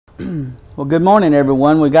Well, good morning,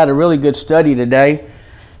 everyone. We got a really good study today.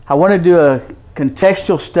 I want to do a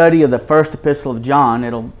contextual study of the first epistle of John.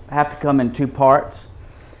 It'll have to come in two parts.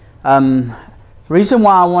 The reason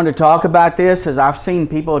why I want to talk about this is I've seen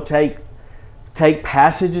people take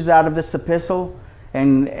passages out of this epistle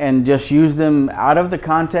and just use them out of the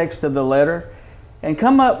context of the letter and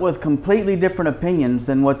come up with completely different opinions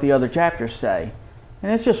than what the other chapters say.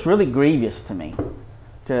 And it's just really grievous to me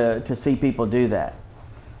to see people do that.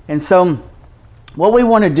 And so what we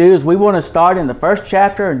want to do is we want to start in the first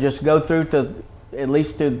chapter and just go through to at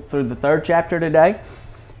least through the third chapter today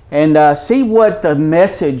and see what the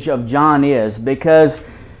message of John is, because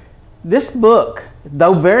this book,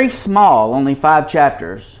 though very small, only 5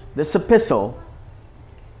 chapters, this epistle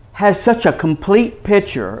has such a complete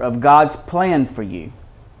picture of God's plan for you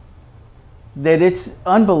that it's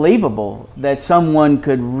unbelievable that someone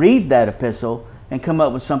could read that epistle and come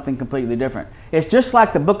up with something completely different. It's just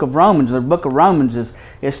like the book of Romans. The book of Romans is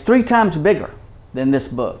 3 times bigger than this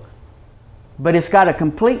book. But it's got a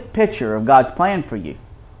complete picture of God's plan for you.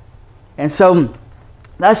 And so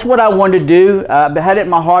that's what I wanted to do. I've had it in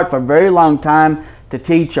my heart for a very long time to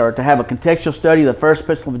teach or to have a contextual study of the first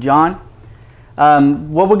epistle of John.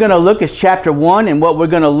 What we're going to look is chapter 1, and what we're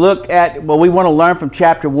going to look at, what we want to learn from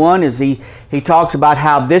chapter 1 is he talks about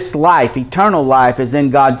how this life, eternal life, is in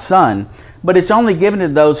God's Son. But it's only given to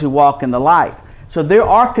those who walk in the light. So there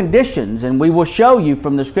are conditions, and we will show you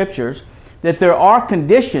from the Scriptures that there are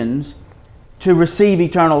conditions to receive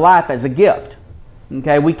eternal life as a gift.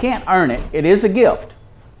 Okay, we can't earn it. It is a gift.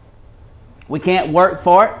 We can't work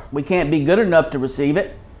for it. We can't be good enough to receive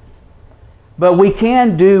it. But we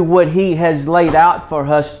can do what He has laid out for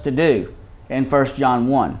us to do in 1 John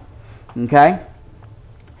 1. Okay?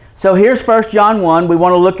 So here's 1 John 1. We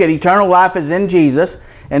want to look at eternal life as in Jesus.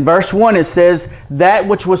 In verse 1 it says, "That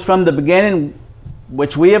which was from the beginning,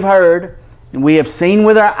 which we have heard, and we have seen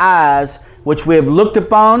with our eyes, which we have looked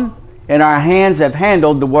upon, and our hands have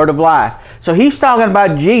handled the word of life." So he's talking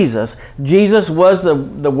about Jesus. Jesus was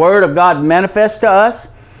the Word of God manifest to us.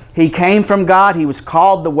 He came from God. He was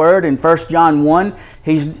called the Word in 1 John 1.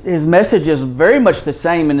 His message is very much the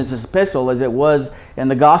same in his epistle as it was in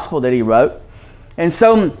the gospel that he wrote. And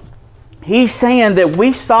so he's saying that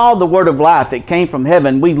we saw the Word of life that came from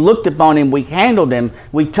heaven. We looked upon Him. We handled Him.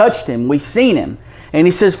 We touched Him. We seen Him. And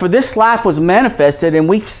he says, "For this life was manifested, and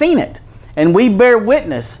we've seen it. And we bear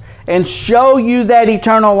witness and show you that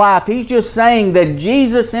eternal life." He's just saying that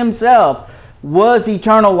Jesus Himself was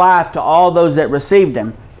eternal life to all those that received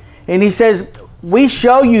Him. And he says, "We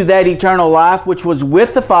show you that eternal life which was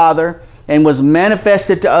with the Father and was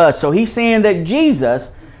manifested to us." So he's saying that Jesus,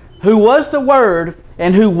 who was the Word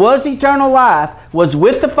and who was eternal life, was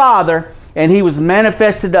with the Father, and He was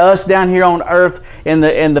manifested to us down here on earth in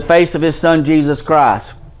the face of His Son Jesus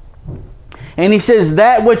Christ. And he says,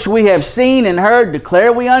 "That which we have seen and heard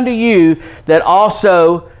declare we unto you, that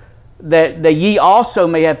ye also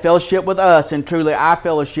may have fellowship with us, and truly our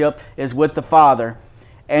fellowship is with the Father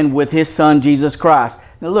and with His Son Jesus Christ."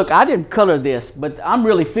 Now look, I didn't color this, but I'm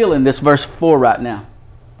really feeling this verse 4 right now.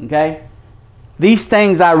 Okay? "These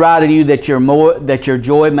things I write unto you that your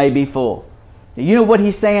joy may be full." Now, you know what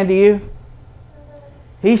he's saying to you?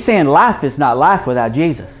 He's saying life is not life without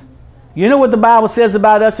Jesus. You know what the Bible says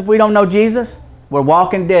about us if we don't know Jesus? We're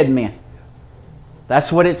walking dead men.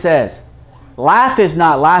 That's what it says. Life is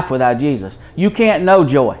not life without Jesus. You can't know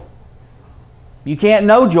joy. You can't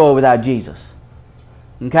know joy without Jesus.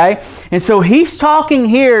 Okay? And so he's talking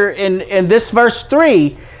here in this verse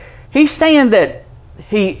 3. He's saying that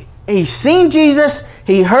he's seen Jesus,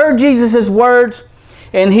 he heard Jesus' words,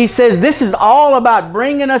 and he says this is all about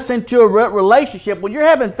bringing us into a relationship. When you're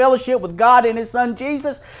having fellowship with God and His Son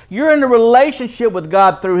Jesus, you're in a relationship with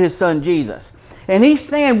God through His Son Jesus. And he's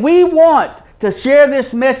saying we want to share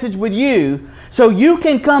this message with you so you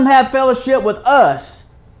can come have fellowship with us,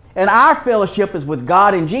 and our fellowship is with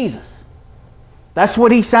God and Jesus. That's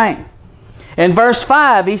what he's saying. In verse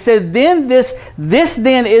 5, he said, "Then this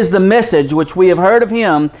then is the message which we have heard of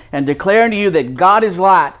Him, and declare unto you that God is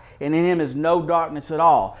light, and in Him is no darkness at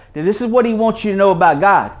all." Now this is what he wants you to know about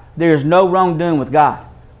God. There is no wrongdoing with God.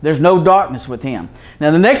 There's no darkness with Him.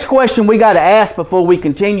 Now the next question we got to ask before we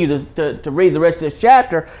continue to read the rest of this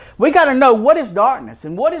chapter, we got to know what is darkness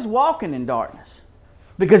and what is walking in darkness.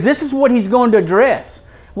 Because this is what he's going to address.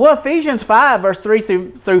 Well, Ephesians 5 verse 3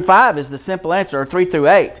 through 5 is the simple answer, or 3 through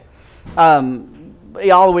 8. All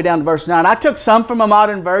the way down to verse 9. I took some from a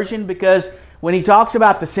modern version because when he talks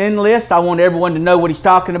about the sin list, I want everyone to know what he's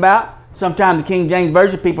talking about. Sometimes the King James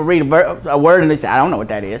Version, people read a word and they say, "I don't know what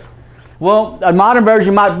that is." Well, a modern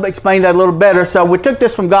version might explain that a little better. So we took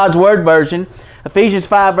this from God's Word version. Ephesians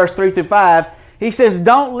 5, verse 3 through 5, he says,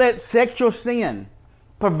 don't let sexual sin,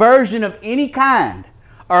 perversion of any kind,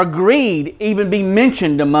 or greed even be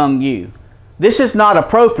mentioned among you. This is not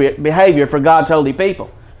appropriate behavior for God's holy people.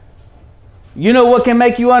 You know what can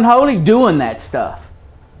make you unholy? Doing that stuff.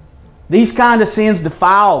 These kind of sins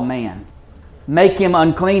defile man, make him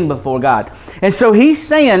unclean before God. And so he's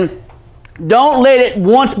saying, don't let it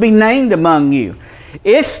once be named among you.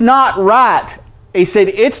 It's not right. He said,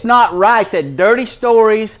 it's not right that dirty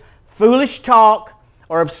stories, foolish talk,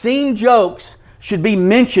 or obscene jokes should be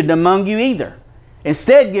mentioned among you either.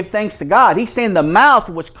 Instead, give thanks to God. He's saying the mouth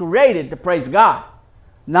was created to praise God,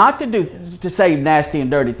 not to say nasty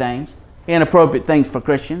and dirty things, inappropriate things for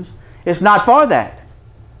Christians. It's not for that.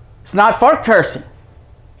 It's not for cursing.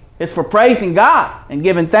 It's for praising God and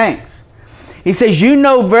giving thanks. He says, you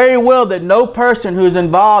know very well that no person who is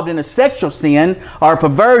involved in a sexual sin or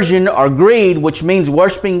perversion or greed, which means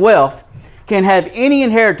worshiping wealth, can have any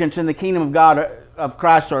inheritance in the kingdom of God, of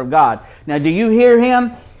Christ or of God. Now, do you hear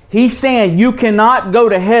him? He's saying you cannot go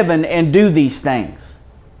to heaven and do these things.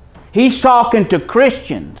 He's talking to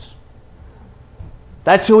Christians.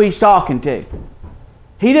 That's who he's talking to.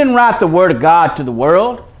 He didn't write the Word of God to the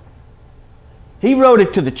world. He wrote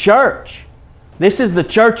it to the church. This is the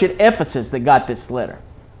church at Ephesus that got this letter.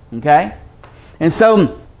 Okay? And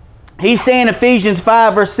so, he's saying Ephesians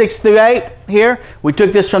 5 verse 6 through 8 here. We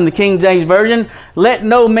took this from the King James Version. Let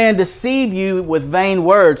no man deceive you with vain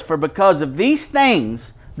words, for because of these things,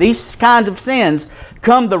 these kinds of sins,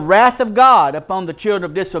 come the wrath of God upon the children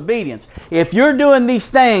of disobedience. If you're doing these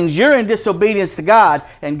things, you're in disobedience to God,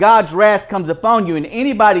 and God's wrath comes upon you, and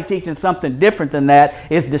anybody teaching something different than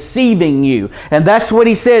that is deceiving you. And that's what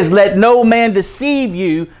he says, let no man deceive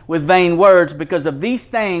you with vain words, because of these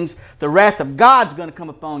things, the wrath of God's going to come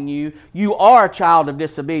upon you. You are a child of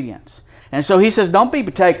disobedience. And so he says, don't be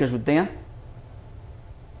partakers with them.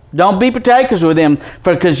 Don't be partakers with them,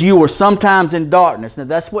 because you were sometimes in darkness. Now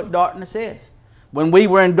that's what darkness is. When we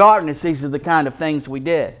were in darkness, these are the kind of things we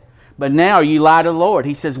did. But now are you light of the Lord.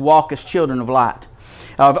 He says, walk as children of light.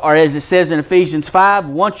 Or as it says in Ephesians 5,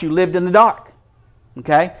 once you lived in the dark.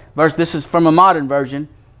 Okay? This is from a modern version.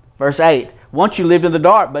 Verse 8. Once you lived in the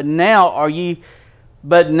dark, but now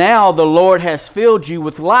the Lord has filled you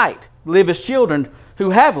with light. Live as children who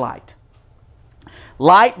have light.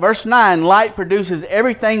 Light, verse 9, light produces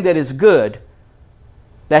everything that is good,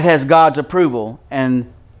 that has God's approval,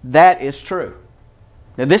 and that is true.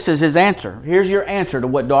 Now this is his answer. Here's your answer to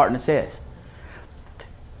what darkness is.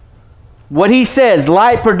 What he says,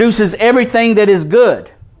 light produces everything that is good,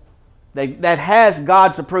 that has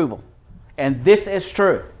God's approval, and this is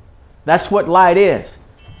true. That's what light is.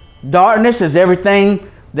 Darkness is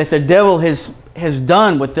everything that the devil has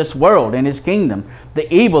done with this world and his kingdom.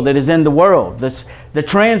 The evil that is in the world. The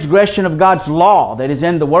transgression of God's law that is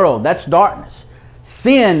in the world. That's darkness.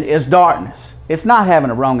 Sin is darkness. It's not having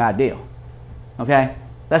a wrong ideal. Okay?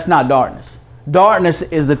 That's not darkness. Darkness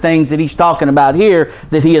is the things that he's talking about here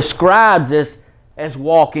that he ascribes as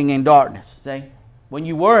walking in darkness. See? When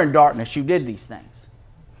you were in darkness, you did these things.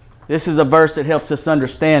 This is a verse that helps us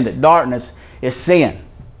understand that darkness is sin.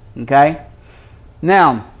 Okay?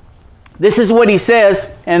 Now, this is what he says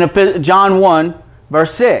in John 1,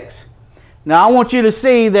 verse 6. Now, I want you to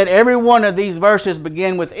see that every one of these verses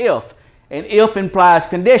begin with if. And if implies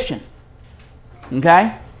condition.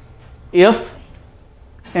 Okay? If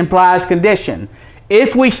implies condition.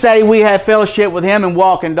 If we say we have fellowship with him and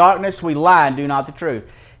walk in darkness, we lie and do not the truth.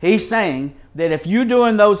 He's saying that if you're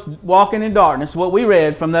doing those walking in darkness, what we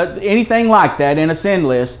read from anything like that in a sin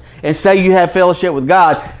list, and say you have fellowship with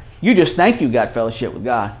God, you just think you got fellowship with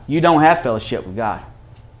God. You don't have fellowship with God.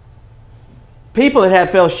 People that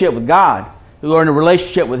have fellowship with God, who are in a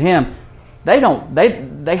relationship with him,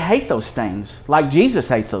 they hate those things like Jesus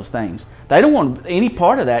hates those things. They don't want any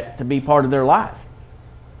part of that to be part of their life.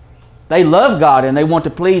 They love God and they want to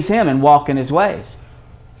please him and walk in his ways.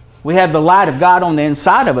 We have the light of God on the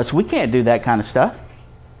inside of us. We can't do that kind of stuff.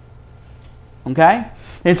 Okay?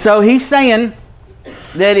 And so he's saying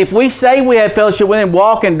that if we say we have fellowship with him,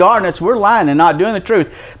 walk in darkness, we're lying and not doing the truth.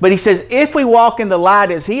 But he says if we walk in the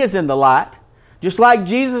light as he is in the light, just like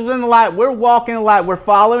Jesus is in the light, we're walking in the light, we're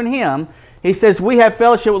following him. He says we have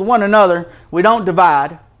fellowship with one another. We don't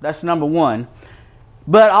divide. That's number one.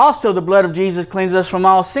 But also the blood of Jesus cleanses us from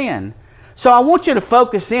all sin. So I want you to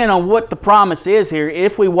focus in on what the promise is here.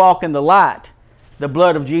 If we walk in the light, the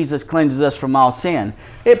blood of Jesus cleanses us from all sin.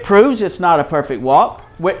 It proves it's not a perfect walk.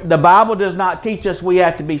 The Bible does not teach us we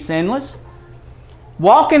have to be sinless.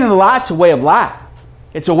 Walking in the light is a way of life.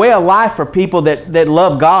 It's a way of life for people that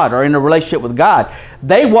love God or in a relationship with God.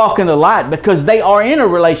 They walk in the light because they are in a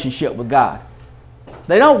relationship with God.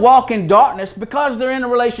 They don't walk in darkness because they're in a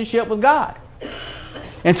relationship with God.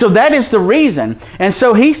 And so that is the reason. And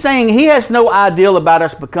so he's saying he has no ideal about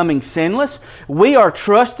us becoming sinless. We are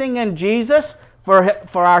trusting in Jesus for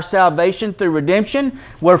our salvation through redemption.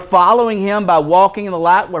 We're following Him by walking in the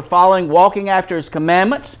light. We're walking after His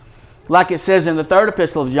commandments, like it says in the 3rd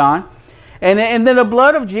epistle of John. And then the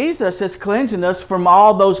blood of Jesus is cleansing us from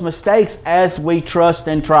all those mistakes as we trust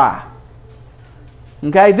and try.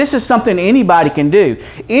 Okay? This is something anybody can do.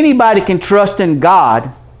 Anybody can trust in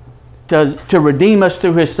God to redeem us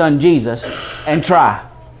through His Son Jesus and try.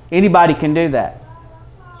 Anybody can do that.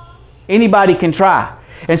 Anybody can try.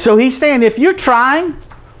 And so he's saying if you're trying,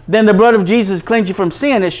 then the blood of Jesus cleanses you from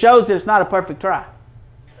sin. It shows that it's not a perfect try.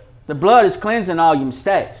 The blood is cleansing all your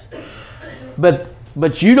mistakes.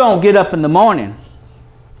 But you don't get up in the morning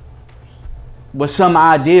with some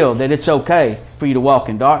ideal that it's okay for you to walk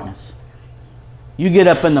in darkness. You get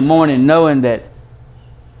up in the morning knowing that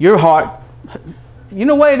your heart... You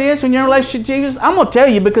know what it is when you're in a relationship with Jesus? I'm going to tell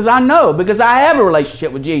you because I know, because I have a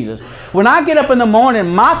relationship with Jesus. When I get up in the morning,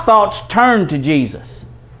 my thoughts turn to Jesus.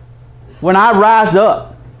 When I rise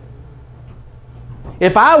up.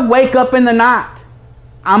 If I wake up in the night,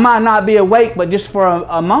 I might not be awake, but just for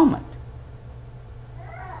a moment.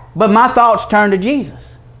 But my thoughts turn to Jesus.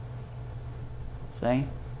 See?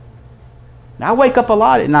 Now, I wake up a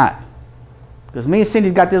lot at night. Because me and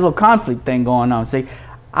Cindy's got this little conflict thing going on. See?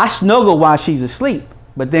 I snuggle while she's asleep,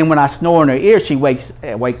 but then when I snore in her ear, she wakes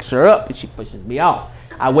her up and she pushes me off.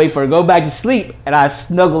 I wait for her to go back to sleep and I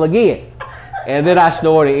snuggle again. And then I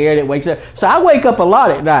snore in her ear and it wakes her up. So I wake up a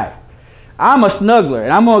lot at night. I'm a snuggler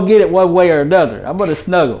and I'm going to get it one way or another. I'm going to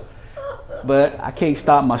snuggle. But I can't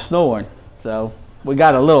stop my snoring. So we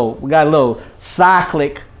got a little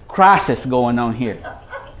cyclic crisis going on here.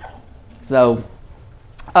 So,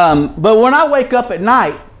 but when I wake up at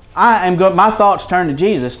night, my thoughts turn to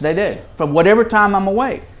Jesus. They do. From whatever time I'm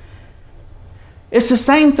awake. It's the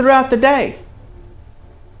same throughout the day.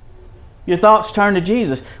 Your thoughts turn to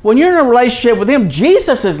Jesus. When you're in a relationship with Him,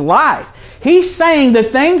 Jesus is life. He's saying the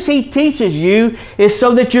things He teaches you is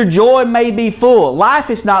so that your joy may be full. Life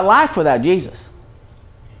is not life without Jesus.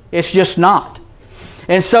 It's just not.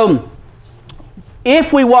 And so,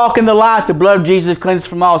 if we walk in the light, the blood of Jesus cleanses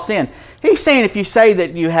from all sin. He's saying if you say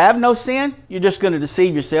that you have no sin, you're just going to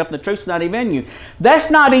deceive yourself and the truth's not even in you.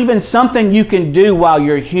 That's not even something you can do while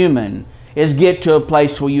you're human, is get to a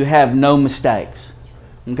place where you have no mistakes.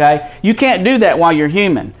 Okay? You can't do that while you're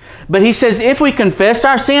human. But he says if we confess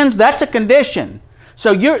our sins, that's a condition.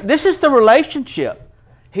 So this is the relationship.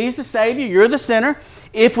 He's the Savior, you're the sinner.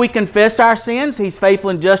 If we confess our sins, He's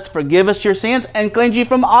faithful and just to forgive us your sins and cleanse you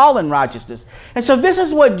from all unrighteousness. And so this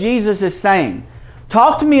is what Jesus is saying.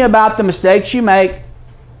 Talk to me about the mistakes you make,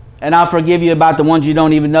 and I'll forgive you about the ones you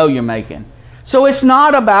don't even know you're making. So it's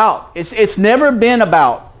not about, it's never been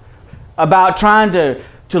about trying to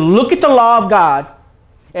look at the law of God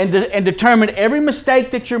and determine every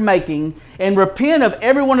mistake that you're making and repent of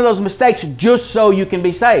every one of those mistakes just so you can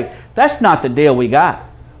be saved. That's not the deal we got.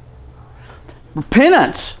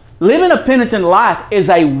 Repentance, living a penitent life, is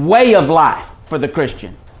a way of life for the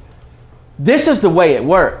Christian. This is the way it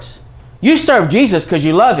works. You serve Jesus because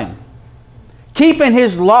you love Him. Keeping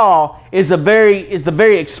His law is the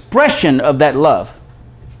very expression of that love.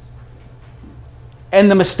 And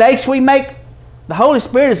the mistakes we make, the Holy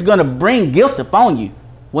Spirit is going to bring guilt upon you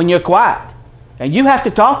when you're quiet. And you have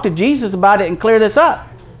to talk to Jesus about it and clear this up.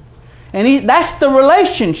 And that's the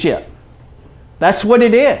relationship. That's what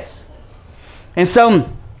it is. And so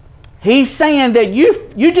He's saying that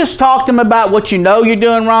you just talk to Him about what you know you're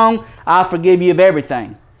doing wrong, I'll forgive you of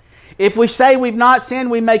everything. If we say we've not sinned,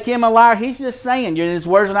 we make Him a liar. He's just saying, His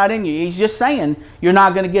words are not in you. He's just saying you're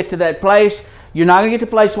not going to get to that place. You're not going to get to a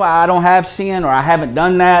place where I don't have sin, or I haven't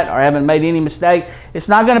done that, or I haven't made any mistake. It's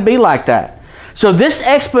not going to be like that. So this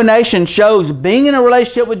explanation shows being in a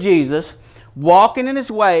relationship with Jesus, walking in His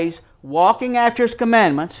ways, walking after His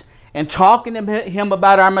commandments, and talking to Him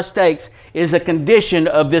about our mistakes is a condition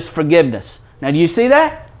of this forgiveness. Now, do you see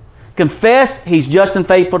that? Confess, He's just and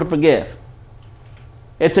faithful to forgive.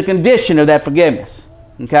 It's a condition of that forgiveness.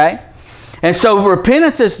 Okay? And so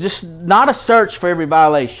repentance is just not a search for every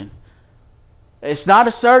violation. It's not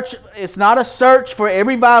a search for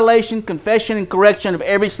every violation, confession, and correction of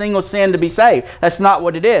every single sin to be saved. That's not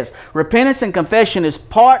what it is. Repentance and confession is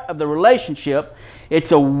part of the relationship.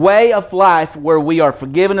 It's a way of life where we are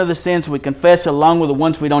forgiven of the sins we confess along with the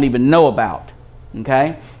ones we don't even know about.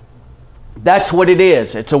 Okay? That's what it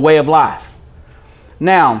is. It's a way of life.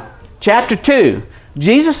 Now, chapter 2.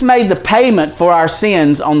 Jesus made the payment for our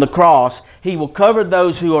sins on the cross. He will cover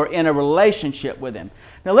those who are in a relationship with Him.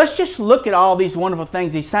 Now let's just look at all these wonderful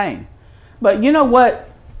things he's saying. But you know what?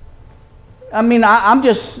 I mean,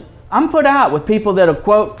 I'm put out with people that'll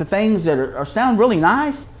quote the things that sound really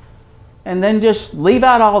nice and then just leave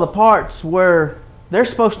out all the parts where they're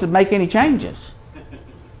supposed to make any changes.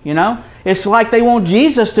 You know? It's like they want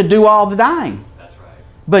Jesus to do all the dying. That's right.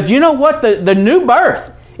 But you know what? The new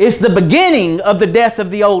birth is the beginning of the death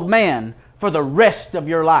of the old man for the rest of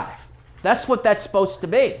your life. That's what that's supposed to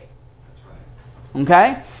be.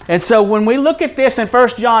 Okay? And so when we look at this in 1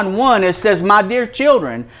 John 1, it says, "My dear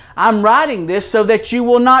children, I'm writing this so that you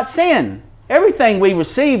will not sin." Everything we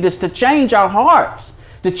received is to change our hearts,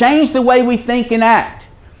 to change the way we think and act,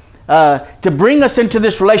 to bring us into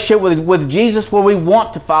this relationship with Jesus where we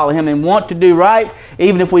want to follow Him and want to do right,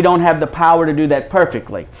 even if we don't have the power to do that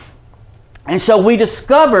perfectly. And so we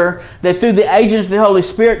discover that through the agents of the Holy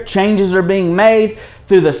Spirit, changes are being made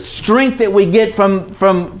through the strength that we get from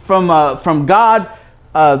God.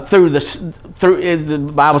 Through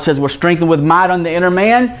the Bible says we're strengthened with might on the inner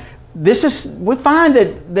man. We find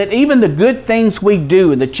that even the good things we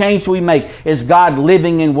do and the change we make is God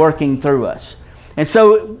living and working through us. And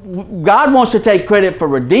so God wants to take credit for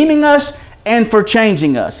redeeming us and for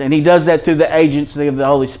changing us, and He does that through the agency of the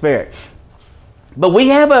Holy Spirit. But we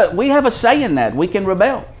have a say in that. We can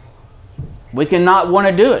rebel. We can not want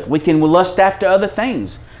to do it. We can lust after other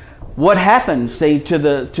things. What happened, see, to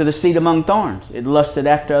the seed among thorns? It lusted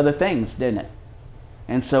after other things, didn't it?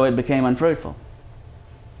 And so it became unfruitful.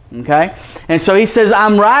 Okay? And so he says,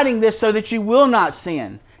 "I'm writing this so that you will not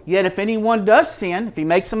sin. Yet if anyone does sin, if he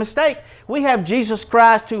makes a mistake, we have Jesus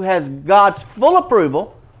Christ who has God's full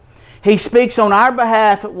approval. He speaks on our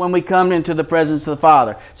behalf when we come into the presence of the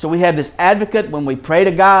Father." So we have this advocate when we pray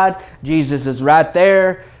to God. Jesus is right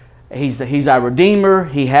there. He's our Redeemer.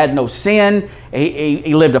 He had no sin.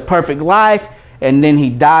 He lived a perfect life, and then He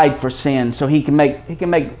died for sin, so He can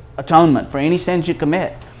make atonement for any sins you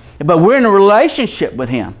commit. But we're in a relationship with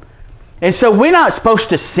Him, and so we're not supposed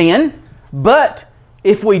to sin. But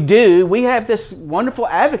if we do, we have this wonderful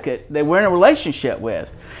advocate that we're in a relationship with.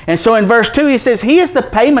 And so in verse 2 he says, "He is the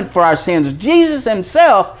payment for our sins. Jesus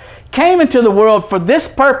Himself came into the world for this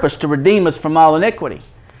purpose, to redeem us from all iniquity."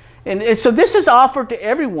 And so this is offered to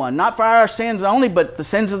everyone, not for our sins only, but the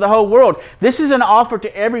sins of the whole world. This is an offer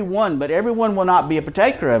to everyone, but everyone will not be a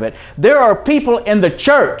partaker of it. There are people in the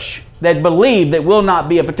church that believe that will not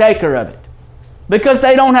be a partaker of it because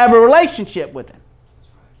they don't have a relationship with Him.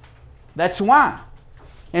 That's why.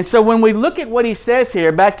 And so when we look at what he says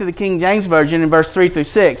here, back to the King James Version in verse 3 through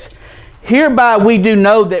 6, "Hereby we do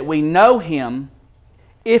know that we know Him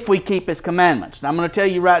if we keep His commandments." Now I'm going to tell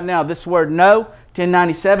you right now, this word "know,"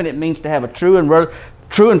 1097, it means to have a true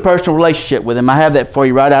and personal relationship with Him. I have that for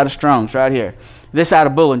you right out of Strong's, right here. This out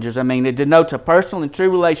of Bullinger's. It denotes a personal and true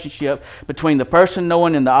relationship between the person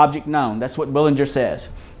known and the object known. That's what Bullinger says.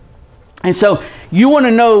 And so you want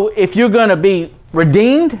to know if you're going to be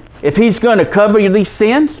redeemed, if He's going to cover these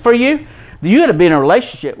sins for you, you got to be in a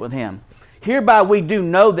relationship with Him. "Hereby we do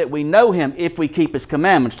know that we know Him if we keep His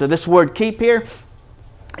commandments." So this word "keep" here,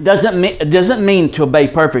 it doesn't mean to obey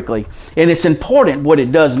perfectly. And it's important what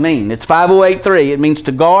it does mean. It's 508.3. It means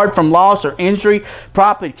to guard from loss or injury,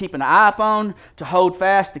 properly to keep an eye upon, to hold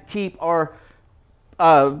fast, to keep or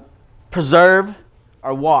preserve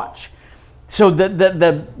or watch. So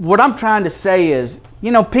what I'm trying to say is,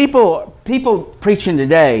 people preaching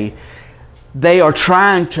today, they are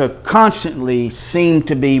trying to constantly seem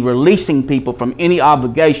to be releasing people from any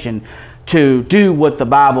obligation to do what the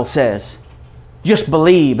Bible says. Just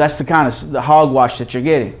believe. That's the kind of the hogwash that you're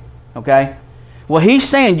getting. Okay? Well, he's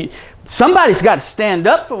saying somebody's got to stand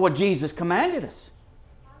up for what Jesus commanded us.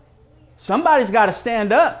 Somebody's got to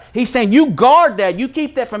stand up. He's saying you guard that. You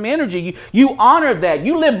keep that from energy. You honor that.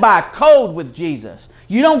 You live by a code with Jesus.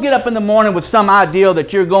 You don't get up in the morning with some ideal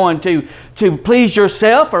that you're going to please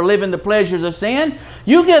yourself or live in the pleasures of sin.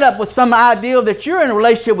 You get up with some ideal that you're in a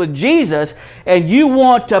relationship with Jesus and you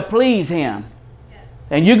want to please Him.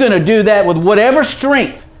 And you're going to do that with whatever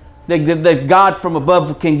strength that God from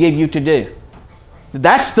above can give you to do.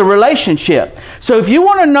 That's the relationship. So if you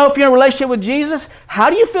want to know if you're in a relationship with Jesus, how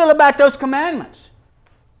do you feel about those commandments?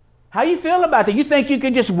 How do you feel about that? You think you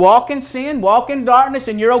can just walk in sin, walk in darkness,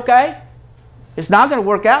 and you're okay? It's not going to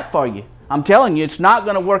work out for you. I'm telling you, it's not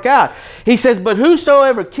going to work out. He says, "But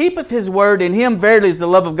whosoever keepeth His word, in him verily is the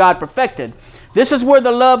love of God perfected." This is where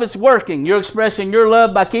the love is working. You're expressing your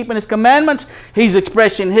love by keeping His commandments. He's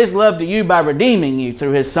expressing His love to you by redeeming you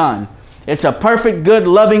through His Son. It's a perfect, good,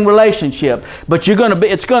 loving relationship. But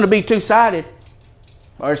it's going to be two-sided,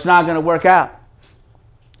 or it's not going to work out.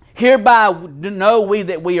 "Hereby know we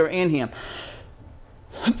that we are in Him."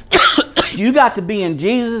 You got to be in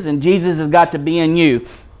Jesus, and Jesus has got to be in you.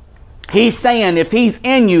 He's saying if He's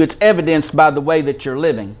in you, it's evidenced by the way that you're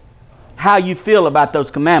living, how you feel about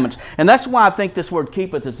those commandments. And that's why I think this word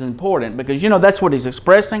keepeth is important, because that's what He's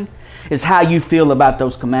expressing, is how you feel about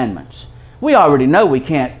those commandments. We already know we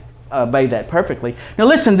can't obey that perfectly. Now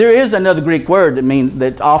listen, there is another Greek word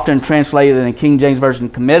that's often translated in the King James Version,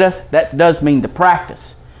 committeth. That does mean to practice.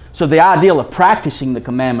 So the ideal of practicing the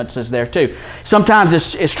commandments is there too. Sometimes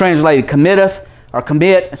it's translated committeth or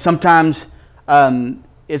commit. Sometimes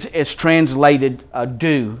it's translated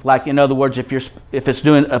do. Like, in other words, if it's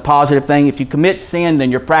doing a positive thing, if you commit sin,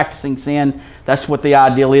 then you're practicing sin. That's what the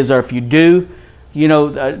ideal is. Or if you do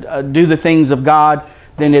the things of God,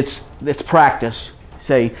 then it's practice.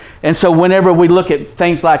 See? And so whenever we look at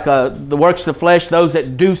things like the works of the flesh, those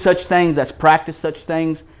that do such things, that's practice such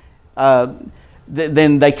things,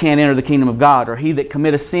 then they can't enter the kingdom of God. Or he that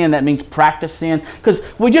committeth sin, that means practice sin. Because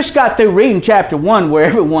we just got through reading chapter 1 where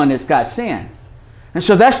everyone has got sin. And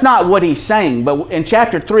so that's not what he's saying. But in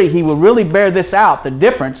chapter 3, he will really bear this out, the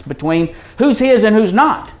difference between who's his and who's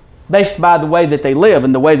not, based by the way that they live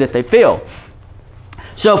and the way that they feel.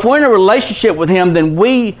 So if we're in a relationship with Him, then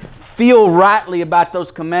we feel rightly about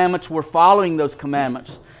those commandments. We're following those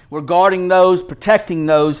commandments. We're guarding those, protecting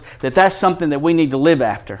those, that's something that we need to live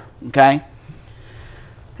after. Okay?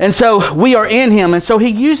 And so we are in Him. And so He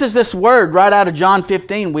uses this word right out of John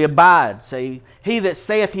 15. We abide. Say, he that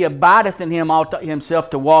saith he abideth in Him ought himself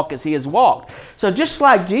to walk as He has walked. So just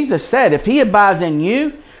like Jesus said, if He abides in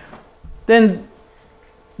you, then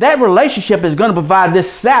that relationship is going to provide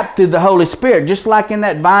this sap through the Holy Spirit, just like in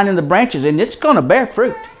that vine and the branches, and it's going to bear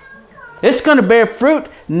fruit. It's going to bear fruit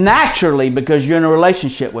naturally because you're in a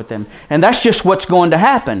relationship with Him. And that's just what's going to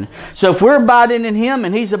happen. So if we're abiding in Him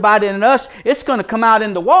and He's abiding in us, it's going to come out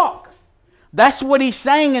in the walk. That's what He's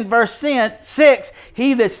saying in verse 6.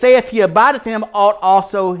 He that saith he abideth in Him ought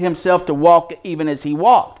also himself to walk even as He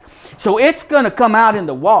walked. So it's going to come out in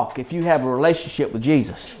the walk if you have a relationship with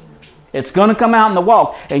Jesus. It's going to come out in the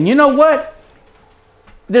walk. And you know what?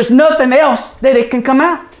 There's nothing else that it can come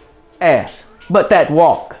out as but that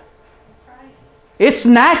walk. It's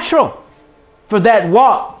natural for that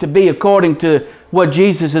walk to be according to what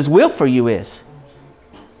Jesus' will for you is.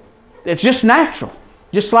 It's just natural.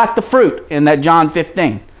 Just like the fruit in that John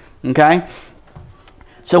 15. Okay?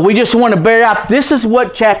 So we just want to bear out. This is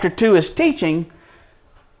what chapter 2 is teaching.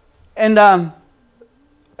 And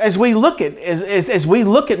as we look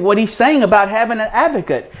at what he's saying about having an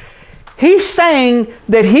advocate, he's saying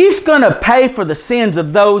that He's going to pay for the sins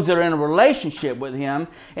of those that are in a relationship with Him,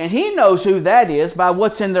 and He knows who that is by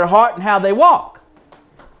what's in their heart and how they walk.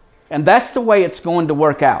 And that's the way it's going to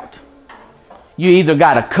work out. You either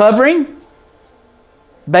got a covering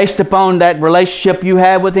based upon that relationship you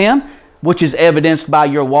have with Him, which is evidenced by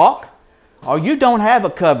your walk, or you don't have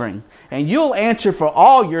a covering, and you'll answer for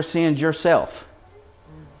all your sins yourself.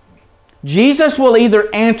 Jesus will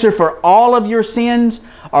either answer for all of your sins,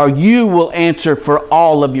 or you will answer for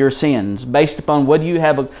all of your sins, based upon whether you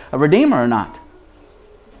have a Redeemer or not.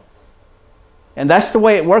 And that's the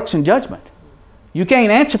way it works in judgment. You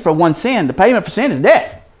can't answer for one sin. The payment for sin is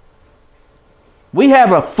death. We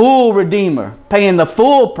have a full Redeemer paying the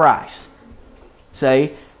full price.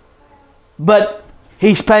 Say, but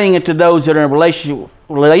He's paying it to those that are in a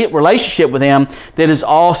relationship with Him that is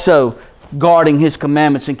also guarding His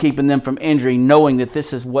commandments and keeping them from injury, knowing that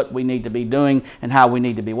this is what we need to be doing and how we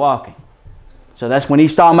need to be walking. So that's when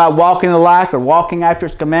he's talking about walking the like or walking after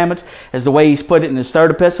His commandments, as the way he's put it in his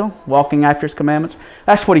third epistle, walking after His commandments.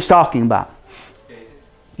 That's what he's talking about. David?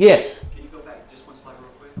 Yes? Can you go back just one slide real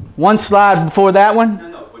quick? One slide before that one?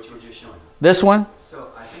 No, what you were just showing. This one?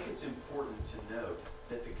 So I think it's important to note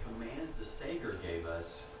that the commands the Savior gave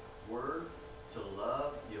us were to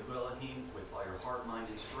love Elohim with all your heart, mind,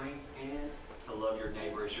 and strength, and to love your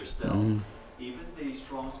neighbor as yourself. Even the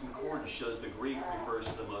Strong's Concordance shows the Greek refers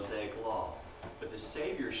to the Mosaic Law. But the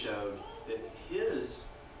Savior showed that His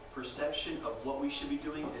perception of what we should be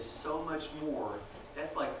doing is so much more.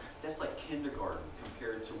 That's like kindergarten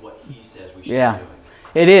compared to what He says we should be doing.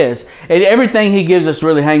 It is. Everything He gives us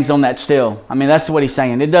really hangs on that still. I mean, that's what He's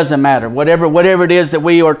saying. It doesn't matter. Whatever it is that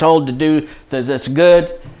we are told to do that's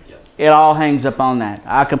good, yes, it all hangs up on that.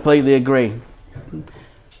 I completely agree.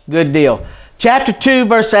 Good deal. Chapter 2,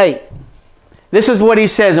 verse 8. This is what he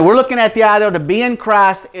says. And we're looking at the idea to be in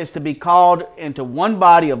Christ is to be called into one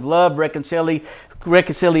body of love,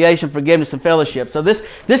 reconciliation, forgiveness, and fellowship. So this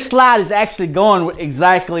slide is actually going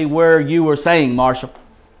exactly where you were saying, Marshall,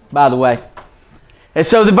 by the way. And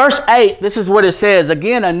so the verse 8, this is what it says.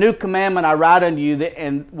 Again, a new commandment I write unto you,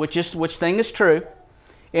 which thing is true.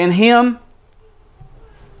 In Him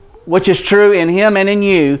which is true in him and in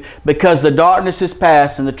you, because the darkness is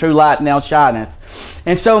past and the true light now shineth.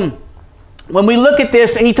 And so when we look at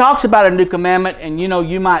this, he talks about a new commandment, and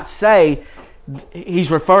you might say he's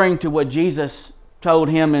referring to what Jesus told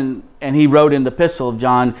him, and he wrote in the epistle of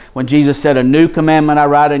John when Jesus said, "A new commandment I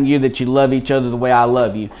write unto you, that you love each other the way I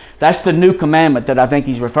love you." That's the new commandment that I think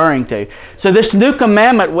he's referring to. So this new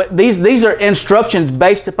commandment, these are instructions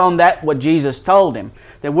based upon what Jesus told him,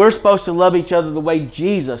 that we're supposed to love each other the way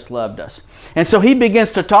Jesus loved us. And so he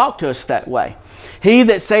begins to talk to us that way. He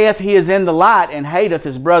that saith he is in the light and hateth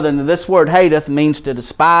his brother, and this word hateth means to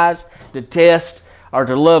despise, detest, or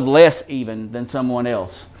to love less even than someone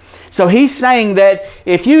else. So he's saying that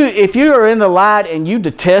if you are in the light and you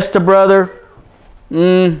detest a brother,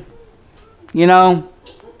 or you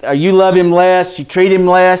love him less, you treat him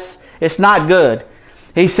less, it's not good.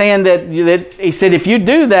 He's saying that he said if you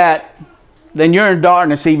do that, then you're in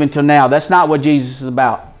darkness even till now. That's not what Jesus is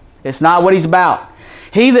about. It's not what he's about.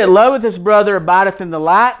 He that loveth his brother abideth in the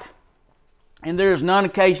light, and there is none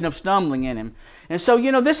occasion of stumbling in him. And so,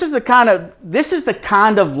 this is the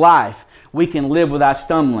kind of life we can live without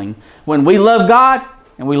stumbling. When we love God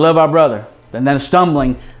and we love our brother, then the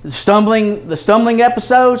stumbling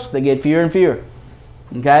episodes, they get fewer and fewer.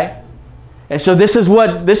 Okay? And so this is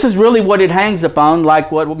really what it hangs upon,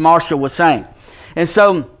 like what Marshall was saying. And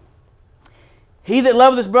so, he that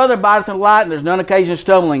loveth his brother abideth in the light, and there's none occasion of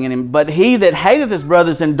stumbling in him. But he that hateth his brother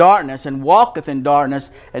is in darkness, and walketh in darkness,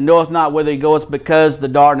 and knoweth not whither he goeth, because the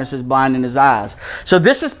darkness is blinding his eyes. So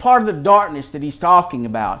this is part of the darkness that he's talking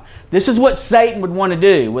about. This is what Satan would want to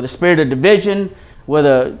do with a spirit of division, with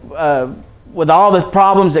all the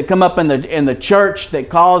problems that come up in the church that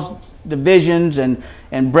cause divisions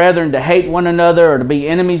and brethren to hate one another, or to be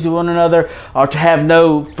enemies of one another, or to have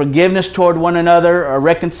no forgiveness toward one another, or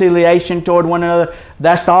reconciliation toward one another.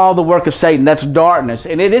 That's all the work of Satan. That's darkness.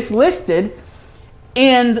 And it is listed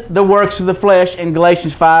in the works of the flesh in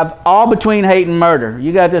Galatians 5, all between hate and murder.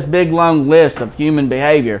 You got this big long list of human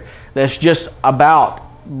behavior that's just about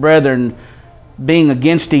brethren being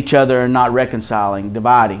against each other and not reconciling,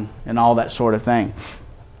 dividing, and all that sort of thing.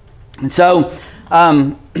 And so,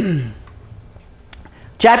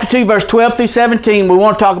 chapter 2, verse 12 through 17, we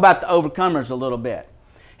want to talk about the overcomers a little bit.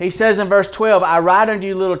 He says in verse 12, "I write unto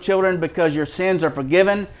you, little children, because your sins are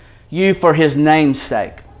forgiven you for his name's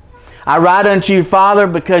sake. I write unto you, Father,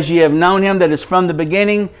 because ye have known him that is from the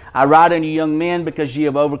beginning. I write unto you, young men, because ye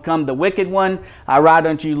have overcome the wicked one. I write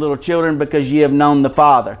unto you, little children, because ye have known the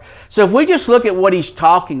Father." So if we just look at what he's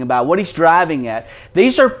talking about, what he's driving at,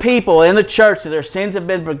 these are people in the church that their sins have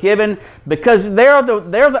been forgiven because they're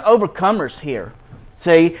the overcomers here.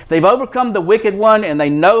 See, they've overcome the wicked one, and they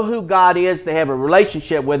know who God is. They have a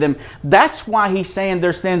relationship with him. That's why he's saying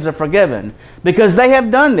their sins are forgiven, because they have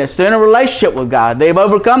done this. They're in a relationship with God. They've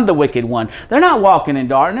overcome the wicked one. They're not walking in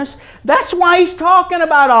darkness. That's why he's talking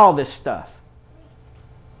about all this stuff.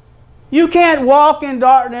 You can't walk in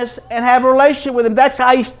darkness and have a relationship with him. That's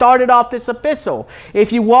how he started off this epistle.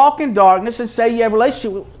 If you walk in darkness and say you have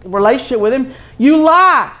a relationship with him, you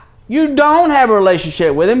lie. You don't have a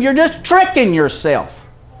relationship with him. You're just tricking yourself.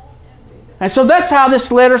 And so that's how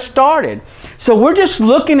this letter started. So we're just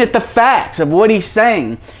looking at the facts of what he's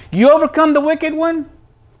saying. You overcome the wicked one,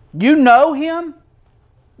 you know him,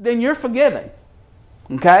 then you're forgiven.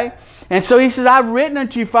 Okay? And so he says, "I've written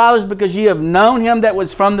unto you, fathers, because ye have known him that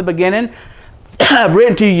was from the beginning. I've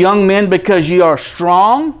written to you, young men, because ye are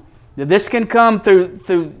strong." Now, this can come through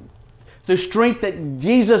strength that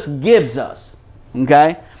Jesus gives us.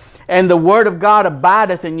 Okay? "And the word of God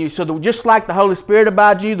abideth in you." So just like the Holy Spirit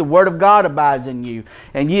abides in you, the word of God abides in you.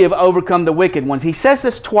 "And ye have overcome the wicked ones." He says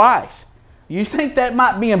this twice. You think that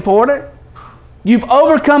might be important? You've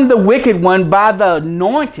overcome the wicked one by the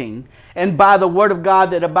anointing and by the word of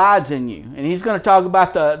God that abides in you. And he's going to talk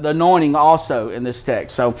about the anointing also in this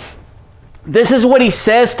text. So this is what he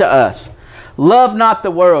says to us. "Love not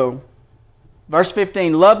the world." Verse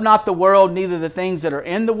 15, "Love not the world, neither the things that are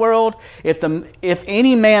in the world. If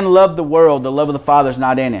any man love the world, the love of the Father is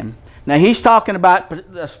not in him." Now he's talking about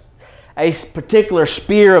a particular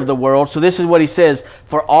sphere of the world. So this is what he says.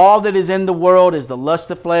 "For all that is in the world is the lust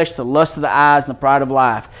of the flesh, the lust of the eyes, and the pride of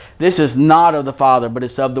life. This is not of the Father, but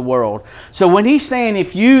it's of the world." So when he's saying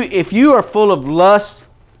if you are full of lust,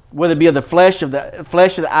 whether it be of the flesh of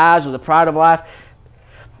the eyes, or the pride of life,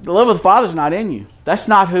 the love of the Father is not in you. That's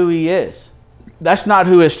not who he is. That's not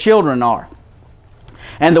who his children are.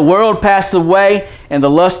 "And the world passeth away, and the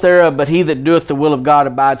lust thereof, but he that doeth the will of God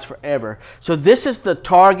abides forever." So this is the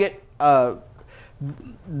target.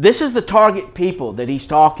 This is the target people that he's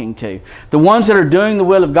talking to, the ones that are doing the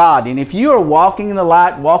will of God. And if you are walking in the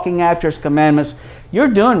light, walking after his commandments, you're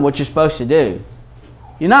doing what you're supposed to do.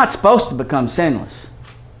 You're not supposed to become sinless.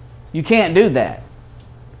 You can't do that.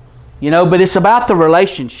 But it's about the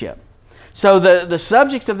relationship. So the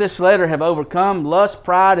subjects of this letter have overcome lust,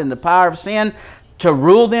 pride, and the power of sin to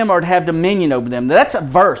rule them or to have dominion over them. That's a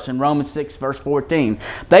verse in Romans 6, verse 14.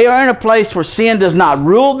 They are in a place where sin does not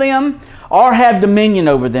rule them or have dominion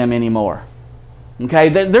over them anymore. Okay,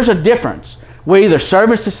 there's a difference. We're either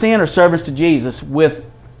servants to sin or servants to Jesus with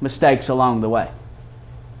mistakes along the way.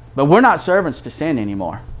 But we're not servants to sin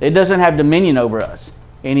anymore. It doesn't have dominion over us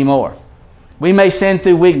anymore. We may sin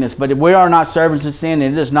through weakness, but we are not servants to sin,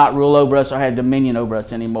 and it does not rule over us or have dominion over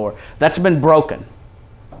us anymore. That's been broken.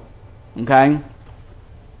 Okay?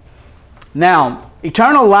 Now,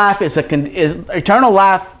 eternal life is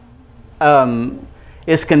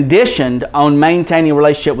conditioned on maintaining a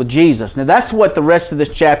relationship with Jesus. Now, that's what the rest of this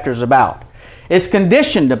chapter is about. It's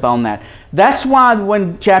conditioned upon that. That's why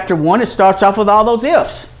when chapter 1, it starts off with all those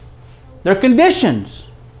ifs. They're conditions.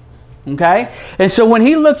 Okay? And so when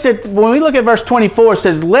we look at verse 24, it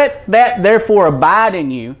says, let that therefore abide in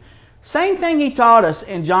you. Same thing he taught us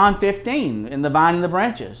in John 15, in the vine and the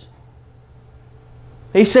branches.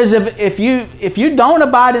 He says if you don't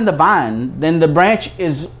abide in the vine, then the branch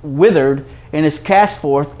is withered and is cast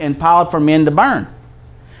forth and piled for men to burn.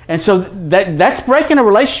 And so that's breaking a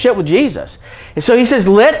relationship with Jesus. And so he says,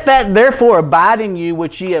 let that therefore abide in you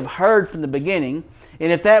which ye have heard from the beginning.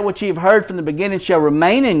 And if that which ye have heard from the beginning shall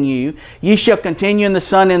remain in you, ye shall continue in the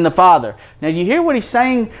Son and in the Father. Now you hear what he's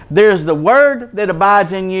saying? There's the Word that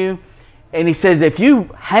abides in you. And he says if you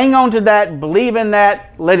hang on to that, believe in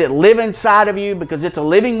that, let it live inside of you because it's a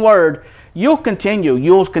living Word, you'll continue.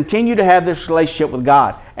 You'll continue to have this relationship with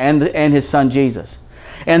God and His Son Jesus.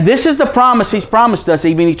 And this is the promise He's promised us,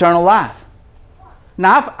 even eternal life.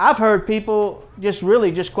 Now I've heard people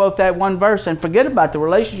just quote that one verse and forget about the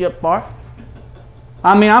relationship part.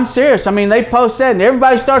 I mean, I'm serious. I mean, they post that and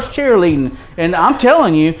everybody starts cheerleading. And I'm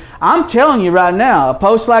telling you right now, a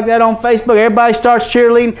post like that on Facebook, everybody starts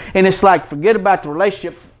cheerleading and it's like, forget about the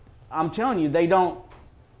relationship. I'm telling you,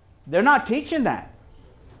 they're not teaching that.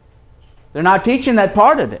 They're not teaching that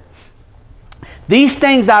part of it. These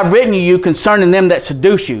things I've written to you concerning them that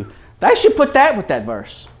seduce you. They should put that with that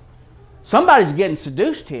verse. Somebody's getting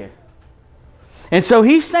seduced here. And so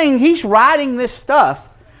he's saying he's writing this stuff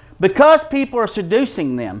because people are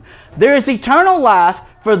seducing them. There is eternal life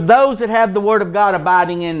for those that have the Word of God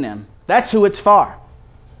abiding in them. That's who it's for.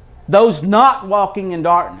 Those not walking in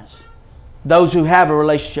darkness. Those who have a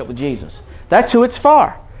relationship with Jesus. That's who it's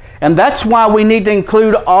for. And that's why we need to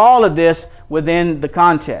include all of this within the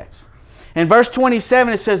context. In verse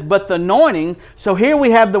 27 it says, but the anointing, so here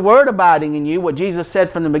we have the Word abiding in you, what Jesus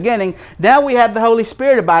said from the beginning. Now we have the Holy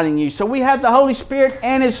Spirit abiding in you. So we have the Holy Spirit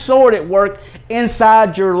and His sword at work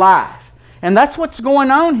inside your life. And that's what's going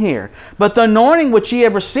on here. But the anointing which ye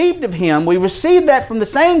have received of Him, we received that from the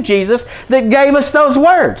same Jesus that gave us those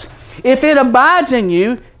words. If it abides in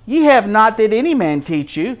you, ye have not that any man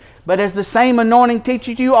teach you, but as the same anointing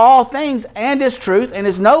teacheth you all things, and is truth, and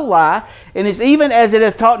is no lie, and is even as it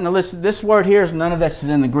hath taught. Now listen, this word here is none of this is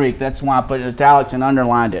in the Greek. That's why I put it in italics and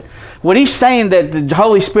underlined it. What he's saying that the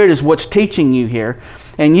Holy Spirit is what's teaching you here,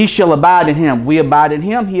 and ye shall abide in Him. We abide in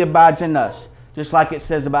Him, He abides in us. Just like it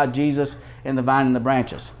says about Jesus and the vine and the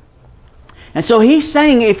branches. And so he's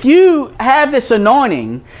saying if you have this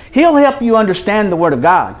anointing, He'll help you understand the Word of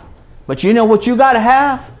God. But you know what you got to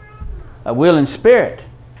have? A willing spirit.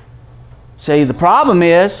 See, the problem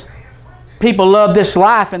is people love this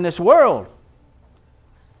life and this world.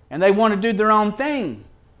 And they want to do their own thing.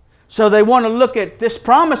 So they want to look at this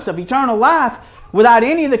promise of eternal life without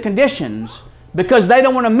any of the conditions because they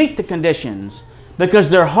don't want to meet the conditions because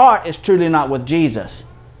their heart is truly not with Jesus.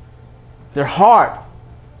 Their heart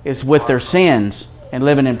is with their sins and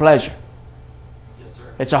living in pleasure. Yes,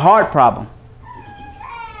 sir. It's a heart problem.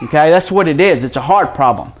 Okay, that's what it is. It's a heart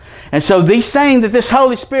problem. And so he's saying that this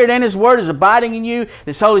Holy Spirit and His Word is abiding in you.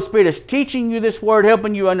 This Holy Spirit is teaching you this Word,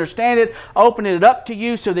 helping you understand it, opening it up to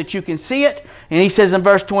you so that you can see it. And he says in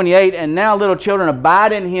verse 28, and now little children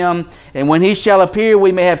abide in Him, and when He shall appear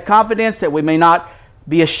we may have confidence that we may not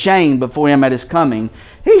be ashamed before Him at His coming.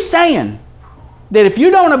 He's saying that if you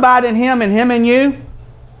don't abide in Him and Him in you,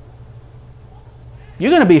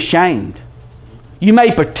 you're going to be ashamed. You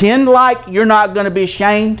may pretend like you're not going to be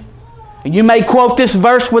ashamed. And you may quote this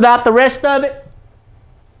verse without the rest of it.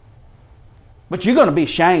 But you're going to be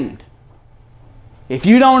ashamed. If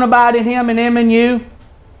you don't abide in Him and Him in you,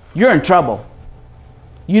 you're in trouble.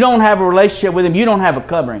 You don't have a relationship with Him. You don't have a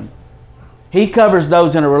covering. He covers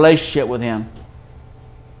those in a relationship with Him.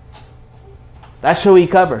 That's who He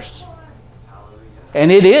covers.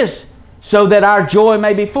 And it is so that our joy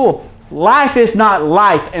may be full. Life is not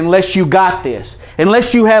life unless you got this,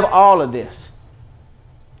 unless you have all of this.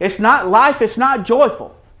 It's not life, it's not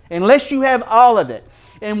joyful unless you have all of it.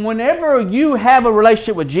 And whenever you have a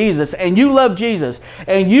relationship with Jesus and you love Jesus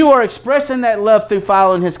and you are expressing that love through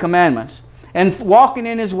following His commandments and walking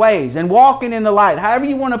in His ways and walking in the light, however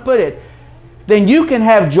you want to put it, then you can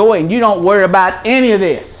have joy and you don't worry about any of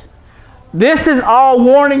this. This is all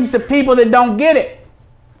warnings to people that don't get it,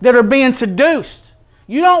 that are being seduced.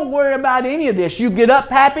 You don't worry about any of this. You get up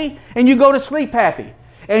happy and you go to sleep happy.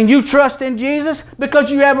 And you trust in Jesus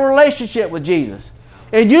because you have a relationship with Jesus.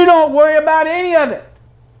 And you don't worry about any of it.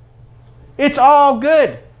 It's all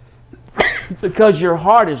good because your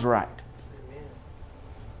heart is right.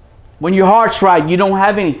 When your heart's right, you don't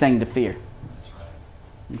have anything to fear.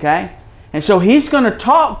 Okay? And so He's going to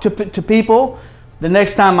talk to people. The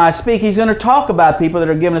next time I speak, He's going to talk about people that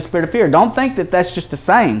are given a spirit of fear. Don't think that that's just a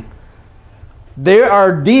saying. There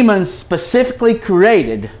are demons specifically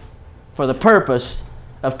created for the purpose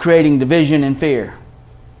of creating division and fear.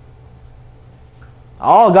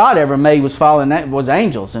 All God ever made was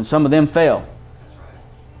angels, and some of them fell.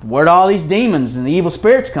 Where do all these demons and the evil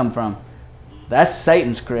spirits come from? That's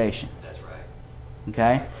Satan's creation. That's right.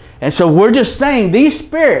 Okay? And so we're just saying these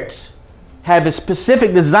spirits have a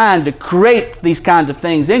specific design to create these kinds of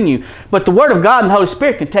things in you. But the Word of God and the Holy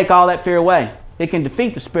Spirit can take all that fear away. It can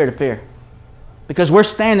defeat the spirit of fear. Because we're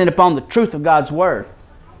standing upon the truth of God's Word.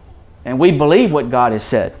 And we believe what God has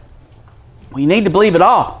said. We need to believe it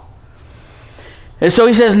all. And so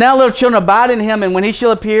He says, now little children, abide in Him, and when He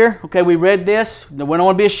shall appear, okay, we read this, we don't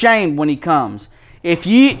want to be ashamed when He comes. If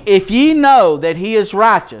ye know that He is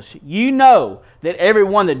righteous, you know that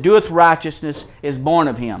everyone that doeth righteousness is born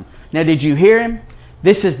of Him. Now, did you hear Him?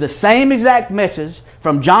 This is the same exact message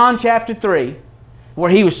from John chapter 3,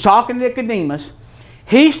 where He was talking to Nicodemus.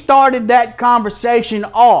 He started that conversation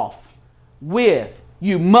off with,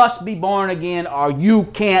 you must be born again or you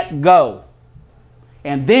can't go.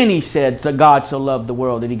 And then He said that God so loved the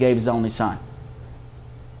world that He gave His only Son.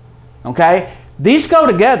 Okay? These go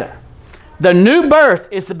together. The new birth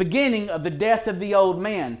is the beginning of the death of the old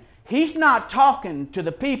man. He's not talking to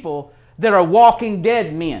the people that are walking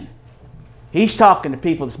dead men. He's talking to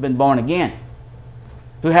people that's been born again,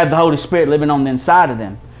 who have the Holy Spirit living on the inside of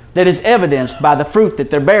them. That is evidenced by the fruit that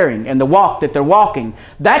they're bearing and the walk that they're walking.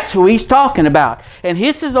 That's who He's talking about. And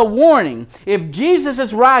this is a warning. If Jesus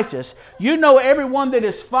is righteous, you know everyone that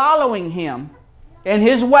is following Him and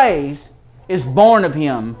His ways is born of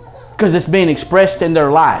Him because it's being expressed in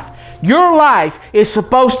their life. Your life is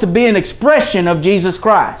supposed to be an expression of Jesus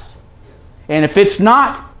Christ. And if it's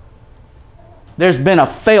not, there's been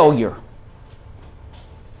a failure.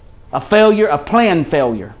 A planned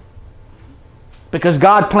failure. Because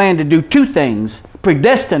God planned to do two things,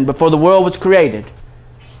 predestined before the world was created.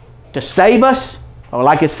 To save us, or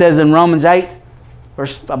like it says in Romans 8,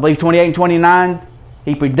 verse I believe 28 and 29,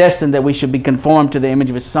 He predestined that we should be conformed to the image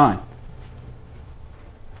of His Son.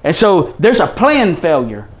 And so there's a planned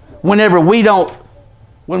failure whenever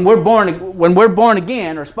when we're born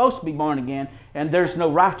again, or supposed to be born again, and there's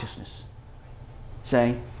no righteousness.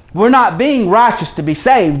 See? We're not being righteous to be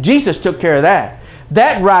saved. Jesus took care of that.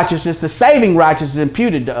 That righteousness, the saving righteousness, is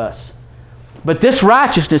imputed to us. But this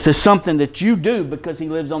righteousness is something that you do because He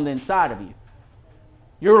lives on the inside of you.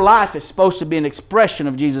 Your life is supposed to be an expression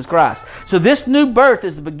of Jesus Christ. So this new birth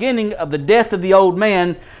is the beginning of the death of the old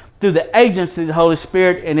man through the agency of the Holy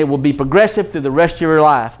Spirit, and it will be progressive through the rest of your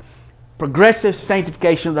life. Progressive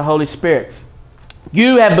sanctification of the Holy Spirit.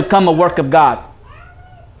 You have become a work of God.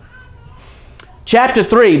 Chapter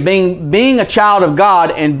 3, being a child of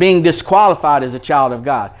God and being disqualified as a child of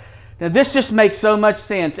God. Now this just makes so much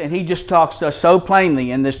sense, and he just talks to us so plainly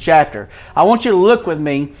in this chapter. I want you to look with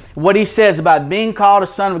me. What he says about being called a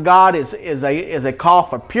son of God is a call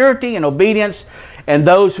for purity and obedience, and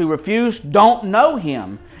those who refuse don't know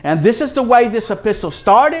Him. And this is the way this epistle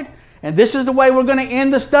started, and this is the way we're going to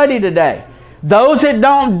end the study today. Those that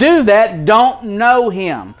don't do that don't know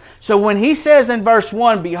Him. So when he says in verse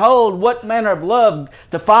 1, behold, what manner of love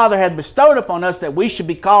the Father hath bestowed upon us that we should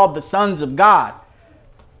be called the sons of God.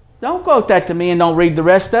 Don't quote that to me and don't read the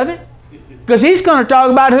rest of it. Because he's going to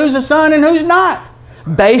talk about who's a son and who's not,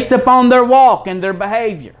 based upon their walk and their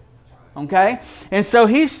behavior. Okay? And so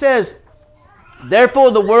he says,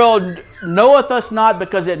 therefore the world knoweth us not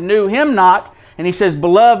because it knew Him not. And he says,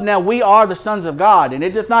 beloved, now we are the sons of God, and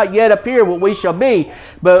it doth not yet appear what we shall be.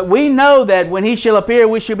 But we know that when He shall appear,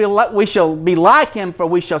 we shall be like Him, for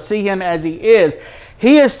we shall see Him as He is.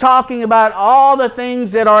 He is talking about all the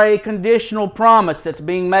things that are a conditional promise that's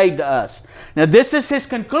being made to us. Now this is his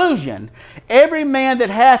conclusion. Every man that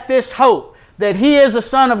hath this hope, that he is a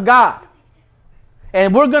son of God,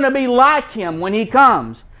 and we're going to be like him when he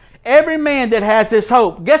comes. Every man that has this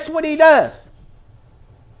hope, guess what he does?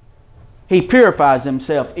 He purifies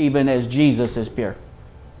himself even as Jesus is pure.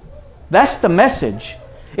 That's the message.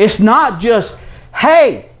 It's not just,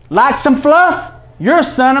 hey, like some fluff, you're a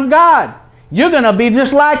son of God. You're going to be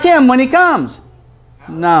just like him when he comes.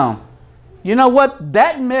 No. You know what?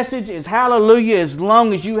 That message is hallelujah as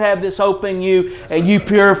long as you have this hope in you and you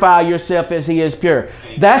purify yourself as he is pure.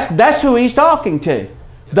 That's who he's talking to.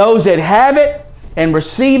 Those that have it and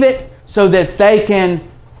receive it so that they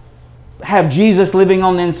can have Jesus living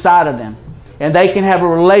on the inside of them. And they can have a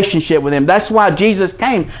relationship with him. That's why Jesus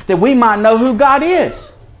came, that we might know who God is.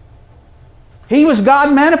 He was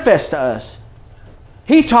God manifest to us.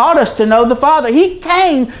 He taught us to know the Father. He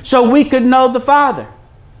came so we could know the Father.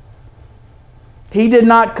 He did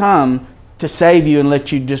not come to save you and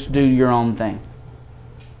let you just do your own thing.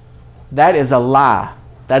 That is a lie.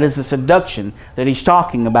 That is a seduction that he's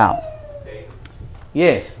talking about. Dave,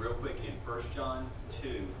 yes. real quick, in 1 John 2,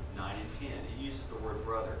 9 and 10, it uses the word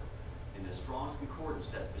brother. In the Strong's Concordance,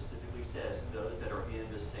 that specifically says those that are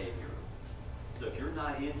in the Savior. So if you're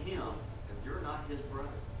not in him, if you're not his brother,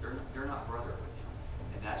 they're not brother with him.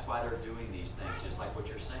 And that's why they're doing these things, just like what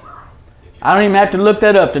you're saying. I don't even have to look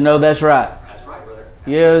that up to know that's right. That's right, brother.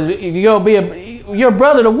 Yeah, you're a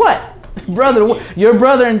brother to what? Brother to what? You're a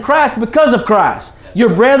brother in Christ because of Christ.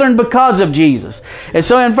 You're brethren because of Jesus. And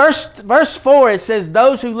so in verse 4 it says,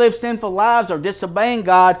 those who live sinful lives are disobeying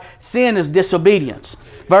God. Sin is disobedience.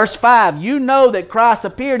 Verse 5, you know that Christ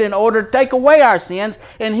appeared in order to take away our sins,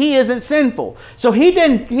 and he isn't sinful. So he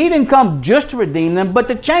didn't come just to redeem them, but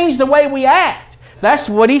to change the way we act. That's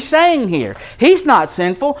what he's saying here. He's not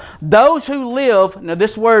sinful. Those who live, now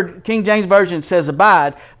this word, King James Version says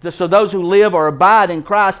abide, so those who live or abide in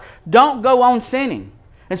Christ don't go on sinning.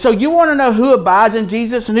 And so you want to know who abides in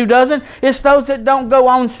Jesus and who doesn't? It's those that don't go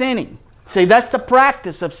on sinning. See, that's the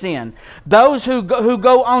practice of sin. Those who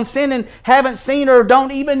go on sinning haven't seen or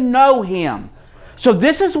don't even know him. So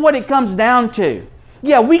this is what it comes down to.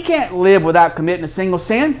 Yeah, we can't live without committing a single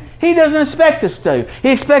sin. He doesn't expect us to. He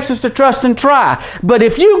expects us to trust and try. But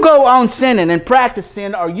if you go on sinning and practice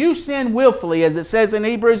sin, or you sin willfully, as it says in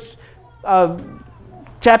Hebrews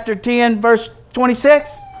chapter 10, verse 26,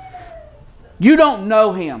 you don't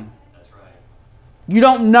know him. That's right. You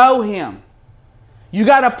don't know him. You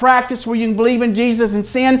got to practice where you can believe in Jesus and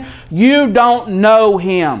sin. You don't know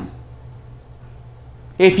him.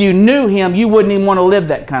 If you knew him, you wouldn't even want to live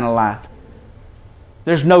that kind of life.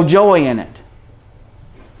 There's no joy in it.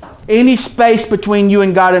 Any space between you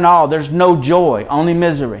and God and all, there's no joy, only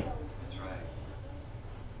misery. That's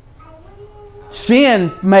right.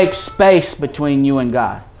 Sin makes space between you and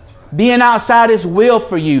God. Being outside His will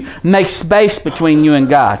for you makes space between you and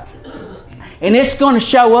God. And it's going to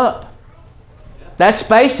show up. That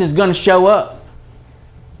space is going to show up.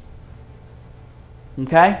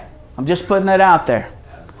 Okay? I'm just putting that out there.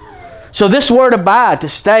 So this word abide, to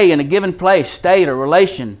stay in a given place, state, or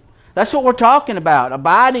relation, that's what we're talking about.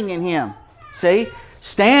 Abiding in Him. See?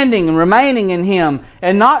 Standing and remaining in Him.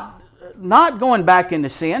 And not going back into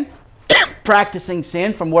sin. Practicing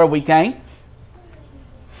sin from where we came.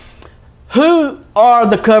 Who are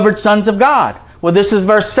the covered sons of God? Well, this is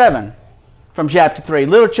verse 7 from chapter 3.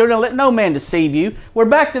 Little children, let no man deceive you. We're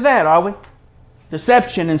back to that, are we?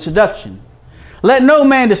 Deception and seduction. Let no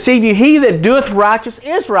man deceive you. He that doeth righteous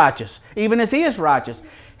is righteous, even as he is righteous.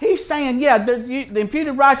 He's saying, yeah, the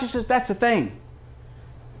imputed righteousness, that's a thing.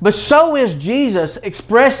 But so is Jesus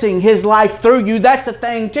expressing His life through you. That's a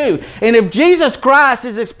thing too. And if Jesus Christ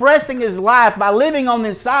is expressing His life by living on the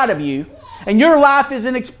inside of you, and your life is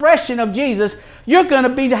an expression of Jesus, you're going to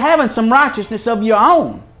be having some righteousness of your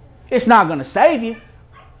own. It's not going to save you,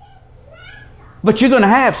 but you're going to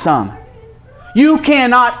have some. You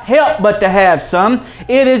cannot help but to have some.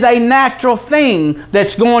 It is a natural thing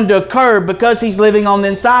that's going to occur because He's living on the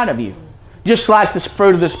inside of you. Just like the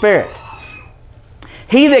fruit of the Spirit.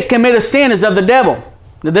 He that committeth sin is of the devil.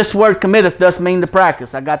 Now this word committeth does mean to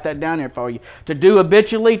practice. I got that down here for you. To do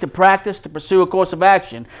habitually, to practice, to pursue a course of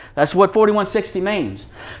action. That's what 4160 means.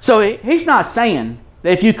 So he's not saying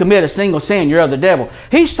that if you commit a single sin, you're of the devil.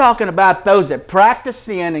 He's talking about those that practice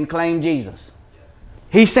sin and claim Jesus.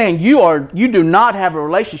 He's saying you do not have a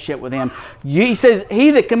relationship with Him. He says,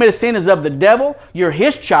 he that committeth sin is of the devil. You're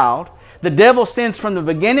his child. The devil sins from the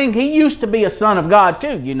beginning. He used to be a son of God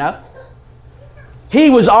too, you know. He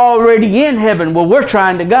was already in heaven where we're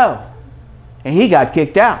trying to go. And he got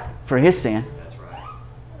kicked out for his sin. That's right.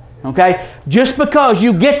 Okay? Just because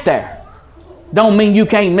you get there don't mean you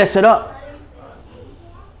can't mess it up.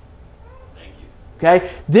 Thank you.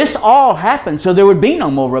 Okay? This all happened so there would be no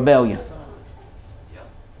more rebellion.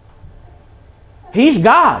 Yep. He's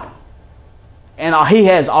God. And He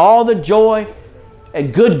has all the joy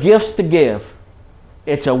and good gifts to give.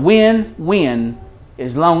 It's a win-win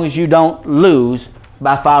as long as you don't lose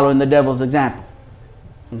by following the devil's example.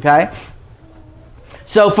 Okay?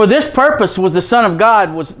 So for this purpose was the Son of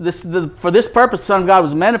God for this purpose the Son of God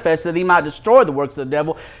was manifest that He might destroy the works of the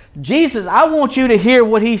devil. Jesus, I want you to hear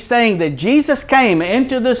what He's saying, that Jesus came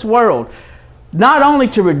into this world not only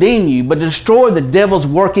to redeem you, but to destroy the devil's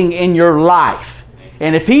working in your life.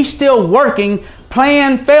 And if he's still working,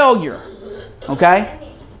 plan failure. Okay?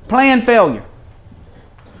 Plan failure.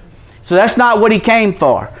 So that's not what He came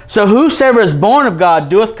for. So whosoever is born of God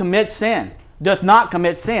doth not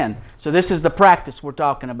commit sin. So this is the practice we're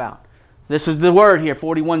talking about. This is the word here,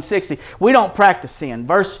 4160. We don't practice sin.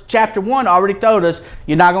 Chapter 1 already told us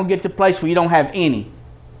you're not going to get to a place where you don't have any.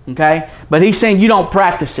 Okay? But He's saying you don't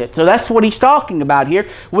practice it. So that's what He's talking about here.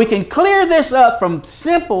 We can clear this up from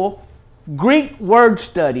simple Greek word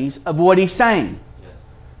studies of what He's saying. Yes.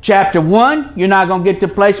 Chapter 1, you're not going to get to a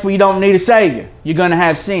place where you don't need a Savior. You're going to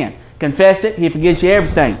have sin. Confess it, He forgives you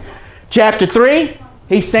everything. Chapter 3,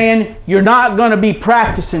 He's saying you're not going to be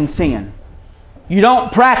practicing sin. You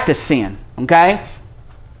don't practice sin. Okay?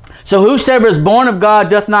 So whosoever is born of God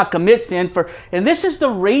doth not commit sin. And this is the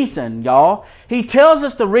reason, y'all. He tells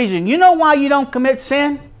us the reason. You know why you don't commit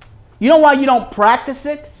sin? You know why you don't practice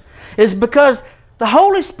it? It's because the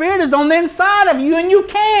Holy Spirit is on the inside of you and you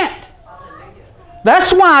can't.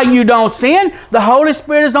 That's why you don't sin. The Holy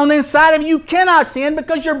Spirit is on the inside of you. You cannot sin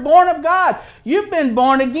because you're born of God. You've been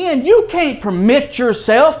born again. You can't permit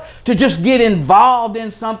yourself to just get involved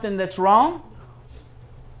in something that's wrong.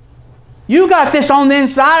 You got this on the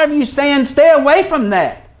inside of you saying, stay away from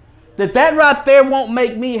that. That right there won't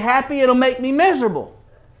make me happy. It'll make me miserable.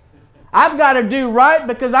 I've got to do right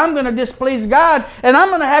because I'm going to displease God, and I'm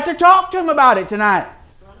going to have to talk to Him about it tonight.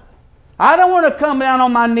 I don't want to come down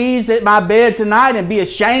on my knees at my bed tonight and be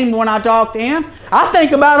ashamed when I talk to Him. I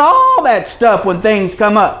think about all that stuff when things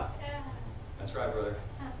come up. That's right, brother.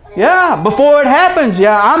 Yeah, before it happens,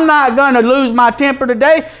 I'm not going to lose my temper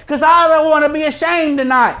today because I don't want to be ashamed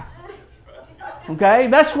tonight. Okay,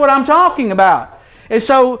 that's what I'm talking about. And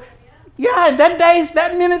so,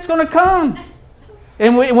 that minute's going to come.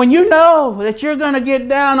 And when you know that you're going to get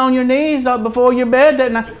down on your knees before your bed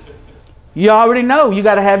that night, you already know you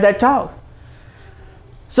got to have that talk.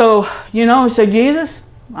 So, he said, Jesus,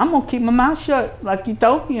 I'm going to keep my mouth shut like you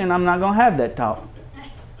told me, and I'm not going to have that talk.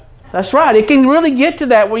 That's right. It can really get to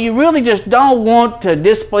that where you really just don't want to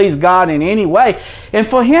displease God in any way. And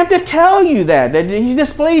for Him to tell you that He's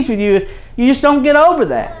displeased with you, you just don't get over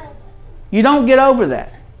that. You don't get over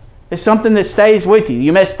that. It's something that stays with you.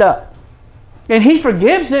 You messed up. And He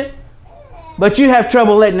forgives it, but you have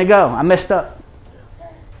trouble letting it go. I messed up.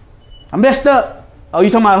 I messed up. Oh, you're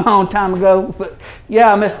talking about a long time ago? But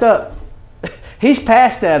yeah, I messed up. He's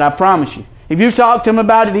past that, I promise you. If you talk to Him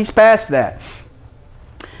about it, He's past that.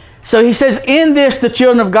 So He says, in this the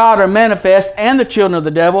children of God are manifest, and the children of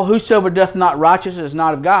the devil. Whosoever doth not righteousness is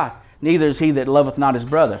not of God, neither is he that loveth not his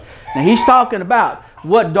brother. Now He's talking about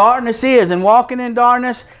what darkness is, and walking in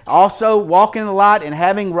darkness, also walking in the light and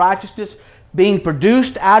having righteousness being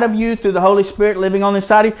produced out of you through the Holy Spirit living on the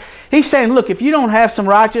inside of you. He's saying, look, if you don't have some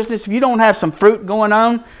righteousness, if you don't have some fruit going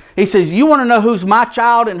on, He says, you want to know who's my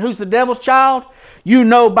child and who's the devil's child? You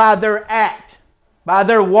know by their act, by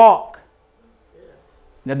their walk.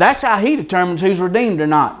 Now that's how He determines who's redeemed or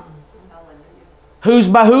not. Who's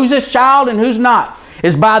His child and who's not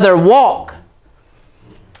is by their walk.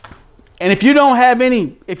 And if you don't have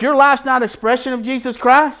if your life's not an expression of Jesus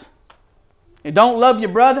Christ, and don't love your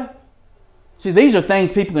brother, see, these are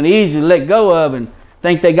things people can easily let go of and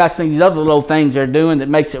think they got some of these other little things they're doing that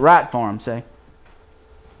makes it right for them, see?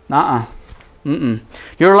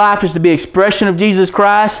 Your life is to be expression of Jesus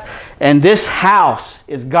Christ, and this house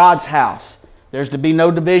is God's house. There's to be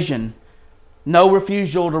no division, no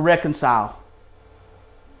refusal to reconcile.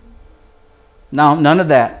 No, none of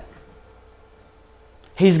that.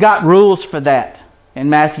 He's got rules for that in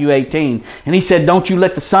Matthew 18. And He said, don't you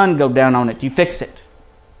let the sun go down on it. You fix it.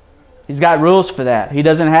 He's got rules for that. He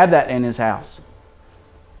doesn't have that in His house.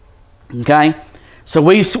 Okay? So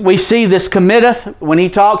we see this committeth when He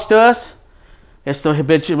talks to us. It's to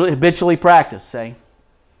habitually practice, see?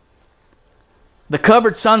 The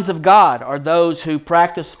covered sons of God are those who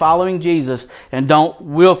practice following Jesus and don't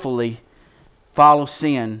willfully follow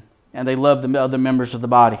sin, and they love the other members of the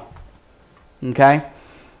body. Okay?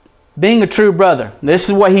 Being a true brother. This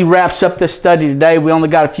is what he wraps up this study today. We only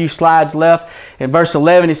got a few slides left. In verse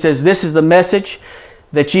 11 he says, "This is the message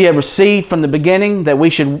that ye have received from the beginning, that we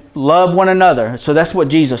should love one another." So that's what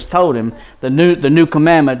Jesus told him. The new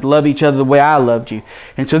commandment, love each other the way I loved you.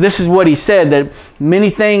 And so this is what he said, that many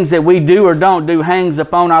things that we do or don't do hangs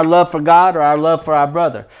upon our love for God or our love for our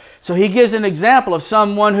brother. So he gives an example of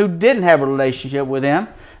someone who didn't have a relationship with him,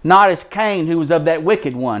 not as Cain, who was of that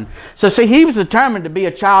wicked one. So see, he was determined to be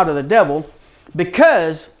a child of the devil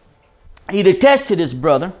because he detested his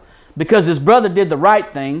brother, because his brother did the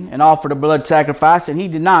right thing and offered a blood sacrifice and he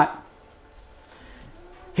did not.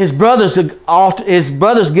 His brother's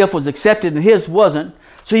gift was accepted and his wasn't.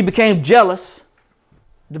 So he became jealous,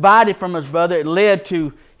 divided from his brother. It led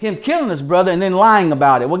to him killing his brother and then lying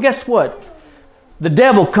about it. Well, guess what? The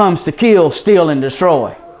devil comes to kill, steal, and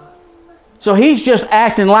destroy. So he's just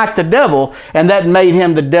acting like the devil, and that made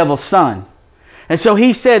him the devil's son. And so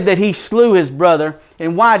he said that he slew his brother.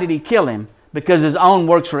 And why did he kill him? Because his own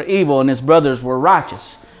works were evil and his brothers were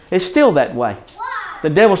righteous. It's still that way. The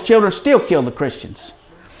devil's children still kill the Christians.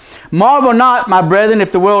 "Marvel not, my brethren,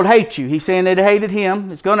 if the world hates you." He's saying that it hated him.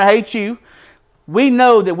 It's going to hate you. "We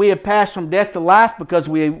know that we have passed from death to life because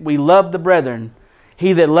we love the brethren.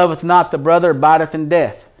 He that loveth not the brother abideth in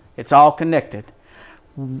death." It's all connected.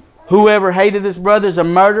 "Whoever hated his brother is a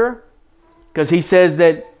murderer," because he says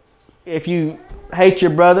that if you hate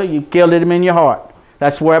your brother, you killed him in your heart.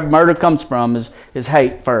 That's where murder comes from, is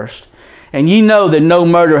hate first. "And ye know that no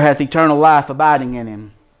murderer hath eternal life abiding in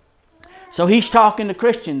him." So he's talking to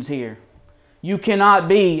Christians here. You cannot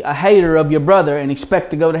be a hater of your brother and expect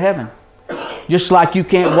to go to heaven. Just like you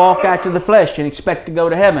can't walk after the flesh and expect to go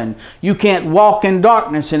to heaven. You can't walk in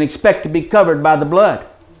darkness and expect to be covered by the blood.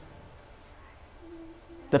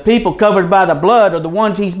 The people covered by the blood are the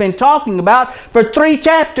ones he's been talking about for 3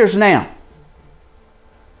 chapters now.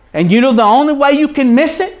 And you know the only way you can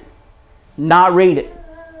miss it? Not read it.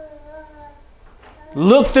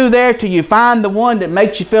 Look through there till you find the one that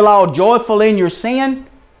makes you feel all joyful in your sin,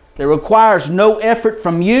 that requires no effort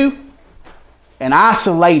from you, and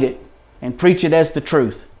isolate it and preach it as the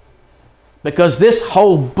truth. Because this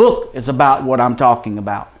whole book is about what I'm talking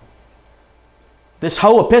about. This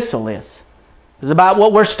whole epistle is about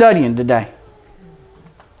what we're studying today.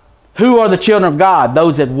 Who are the children of God?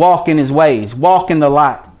 Those that walk in His ways, walk in the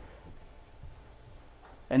light,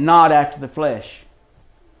 and not after the flesh,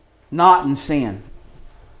 not in sin.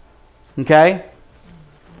 Okay?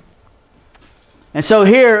 And so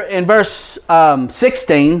here in verse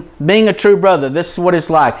 16, being a true brother, this is what it's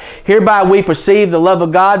like. "Hereby we perceive the love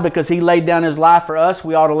of God, because He laid down His life for us.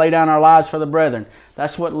 We ought to lay down our lives for the brethren."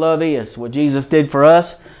 That's what love is. What Jesus did for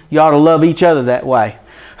us. You ought to love each other that way.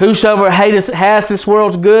 "Whosoever hath this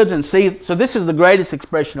world's goods and seeth..." So this is the greatest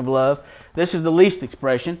expression of love. This is the least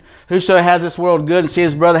expression. "Whosoever hath this world good and see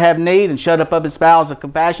his brother have need, and shut up his bowels of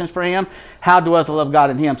compassion for him, how dwelleth the love of God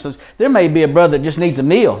in him?" So there may be a brother that just needs a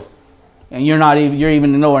meal, and you're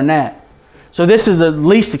even ignoring that. So this is the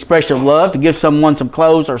least expression of love, to give someone some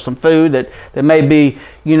clothes or some food that may be,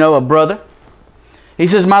 a brother. He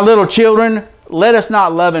says, "My little children, let us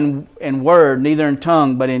not love in word, neither in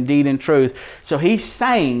tongue, but in deed and truth." So he's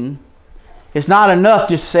saying it's not enough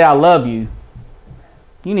just to say, "I love you."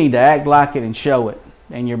 You need to act like it and show it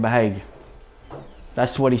in your behavior.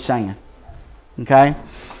 That's what he's saying. Okay?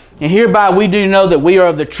 "And hereby we do know that we are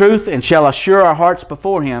of the truth, and shall assure our hearts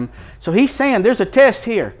before Him." So he's saying there's a test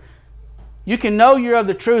here. You can know you're of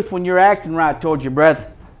the truth when you're acting right toward your brethren.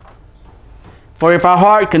 "For if our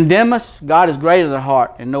heart condemn us, God is greater than the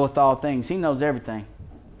heart, and knoweth all things." He knows everything,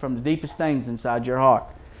 from the deepest things inside your heart.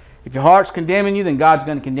 If your heart's condemning you, then God's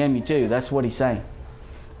going to condemn you too. That's what he's saying.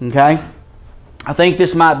 Okay? I think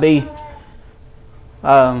this might be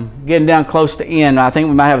getting down close to end. I think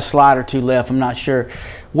we might have a slide or two left. I'm not sure.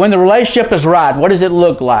 When the relationship is right, what does it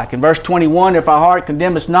look like? In verse 21, "If our heart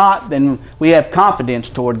condemn us not, then we have confidence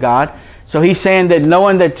toward God." So he's saying that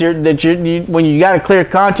knowing that when you got a clear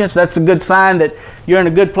conscience, that's a good sign that you're in a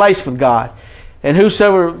good place with God. "And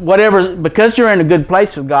because you're in a good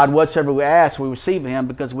place with God, whatsoever we ask, we receive of Him,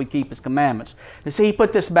 because we keep His commandments." And see, he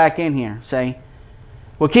put this back in here. See,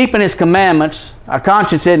 we're keeping His commandments. Our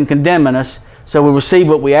conscience isn't condemning us, so we receive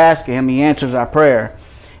what we ask of Him. He answers our prayer.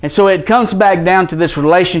 And so it comes back down to this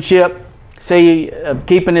relationship, of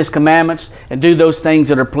keeping His commandments and do those things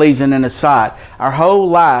that are pleasing in His sight. Our whole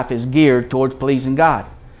life is geared towards pleasing God.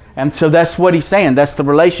 And so that's what he's saying. That's the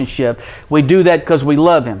relationship. We do that because we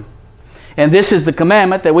love Him. "And this is the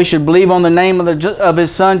commandment, that we should believe on the name of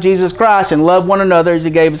His Son, Jesus Christ, and love one another as He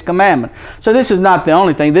gave His commandment." So this is not the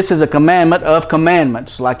only thing. This is a commandment of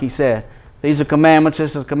commandments, like he said. These are commandments.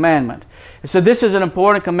 This is a commandment. And so this is an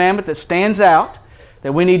important commandment that stands out,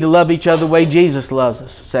 that we need to love each other the way Jesus loves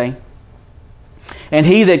us, see? And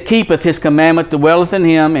he that keepeth his commandment dwelleth in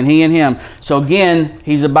him, and he in him. So again,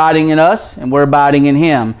 he's abiding in us, and we're abiding in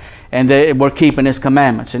him, and we're keeping his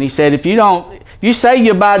commandments. And he said, if you say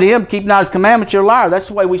you abide in him, keep not his commandments, you're a liar. That's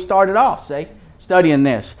the way we started off, see? Studying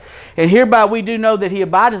this. And hereby we do know that he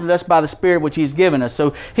abideth in us by the Spirit which he's given us.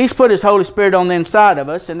 So he's put his Holy Spirit on the inside of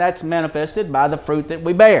us, and that's manifested by the fruit that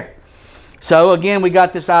we bear. So again, we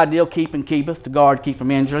got this ideal, keep and keepeth, to guard, keep from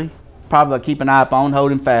injury. Probably keep an eye upon,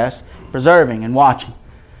 holding fast, preserving and watching.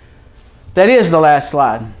 That is the last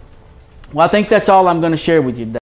slide. Well, I think that's all I'm going to share with you today.